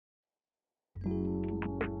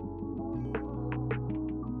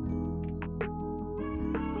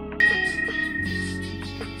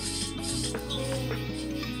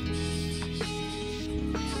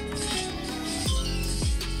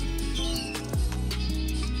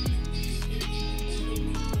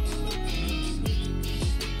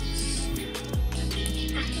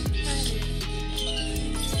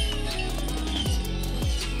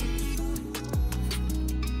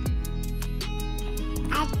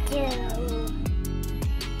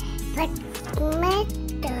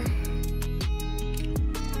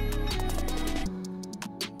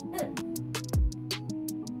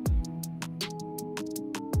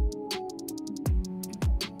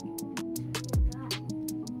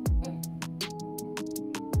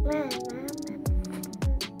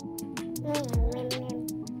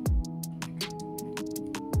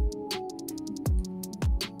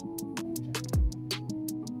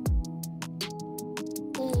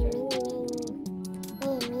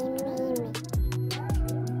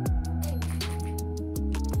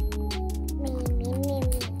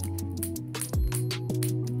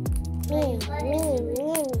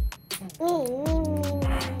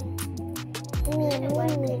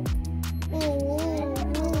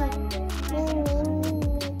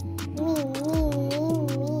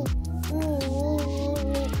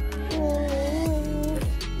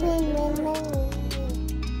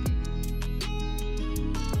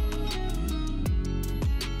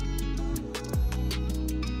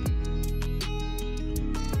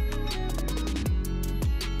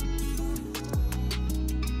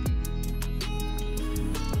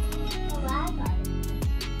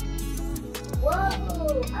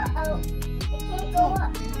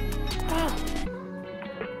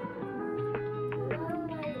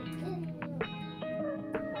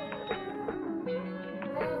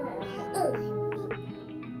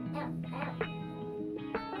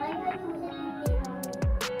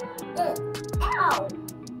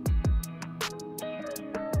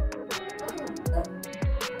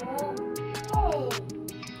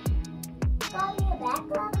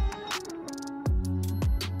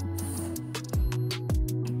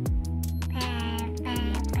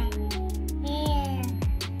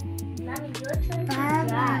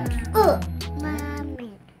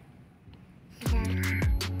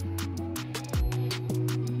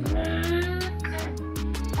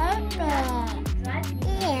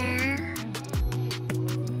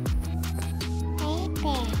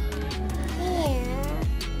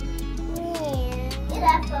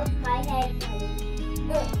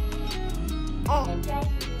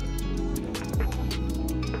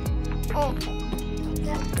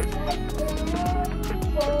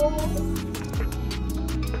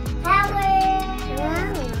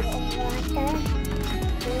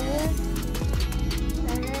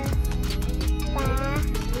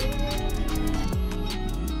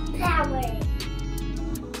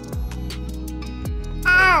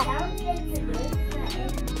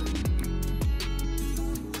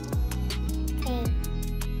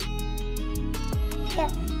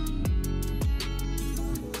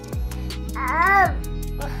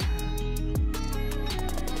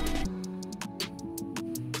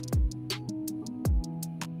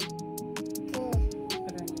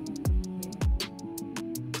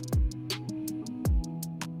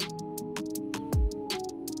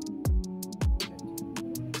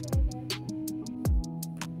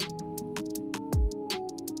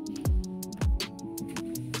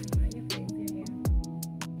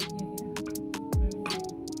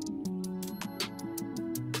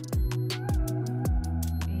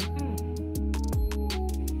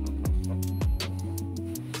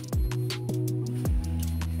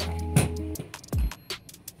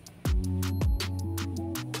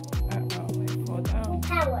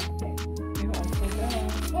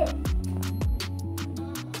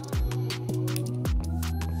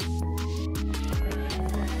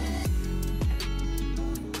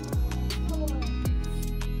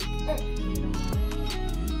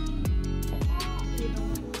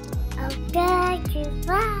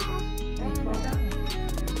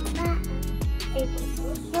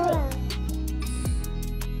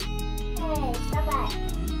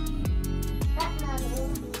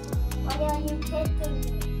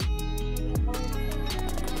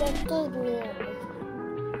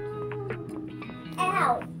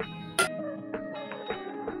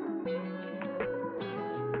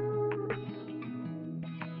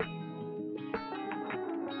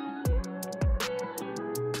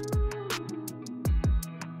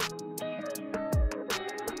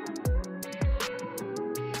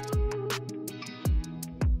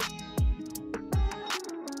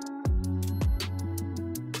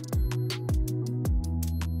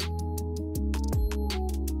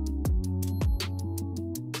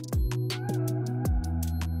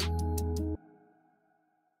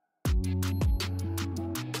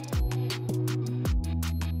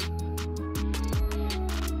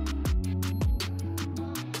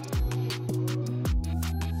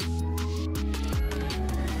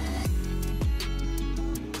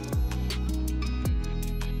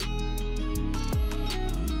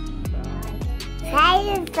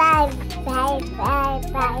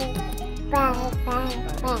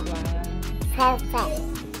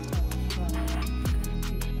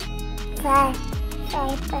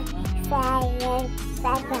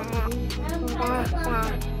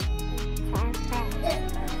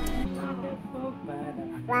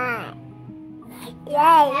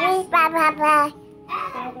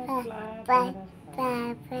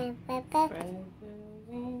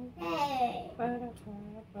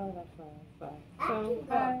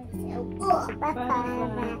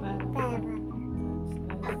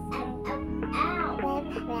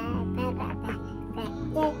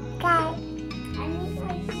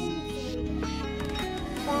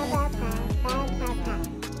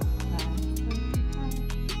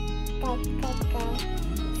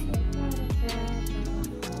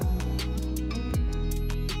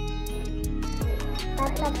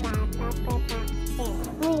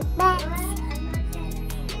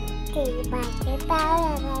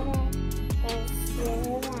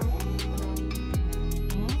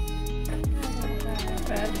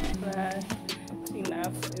See now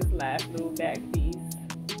his last little back piece.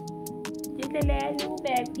 Just a last little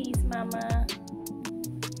back piece, mama.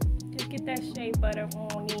 Just get that shea butter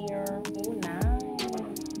on here. Oh, nice.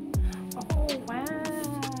 Oh, wow,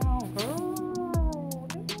 girl.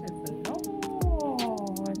 This is nice.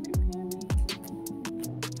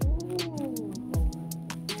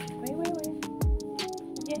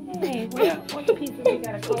 Wait. Yay. What pieces we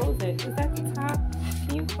gotta close it? Is that the top?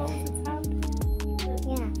 Can you close the top?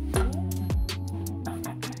 Yeah.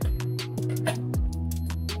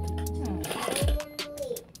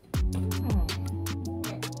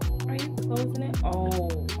 Are you closing it? Oh,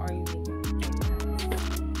 are you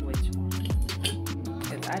which one?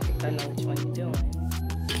 Because I think I know which one you're doing.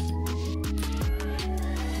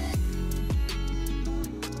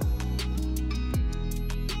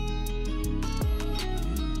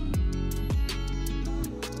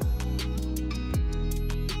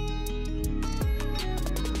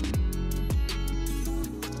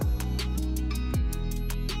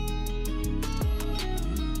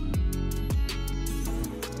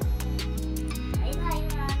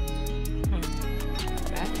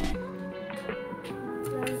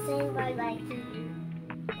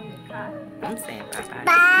 I'm saying bye-bye.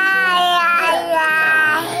 Bye.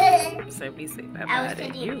 So we say bye-bye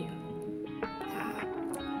to you.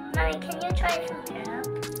 Mommy, can you try some syrup?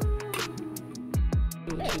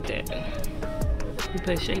 What you did? You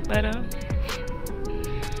put shea butter?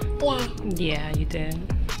 Yeah. Yeah, you did.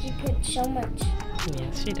 She put so much.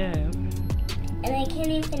 Yes, she did. And I can't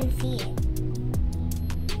even see it.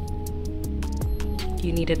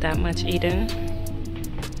 You needed that much, Eden?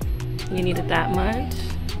 You needed that much?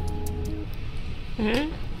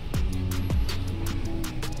 Hmm?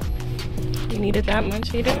 You needed that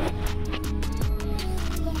much, Eden?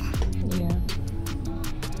 Yeah.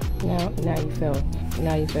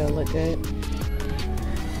 Now you feel look good?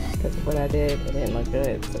 Because of what I did, it didn't look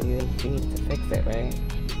good, so you need to fix it, right?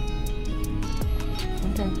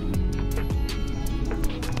 Okay.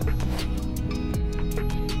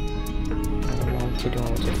 I don't know what you're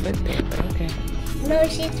doing with your foot there, but okay. No,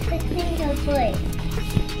 she's fixing her foot.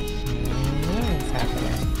 What's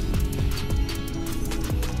happening?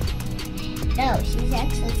 No, she's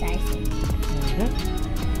exercising.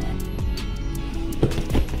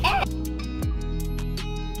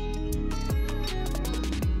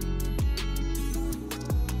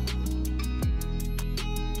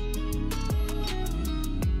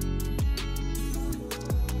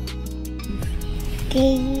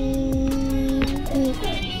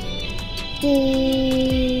 Ding.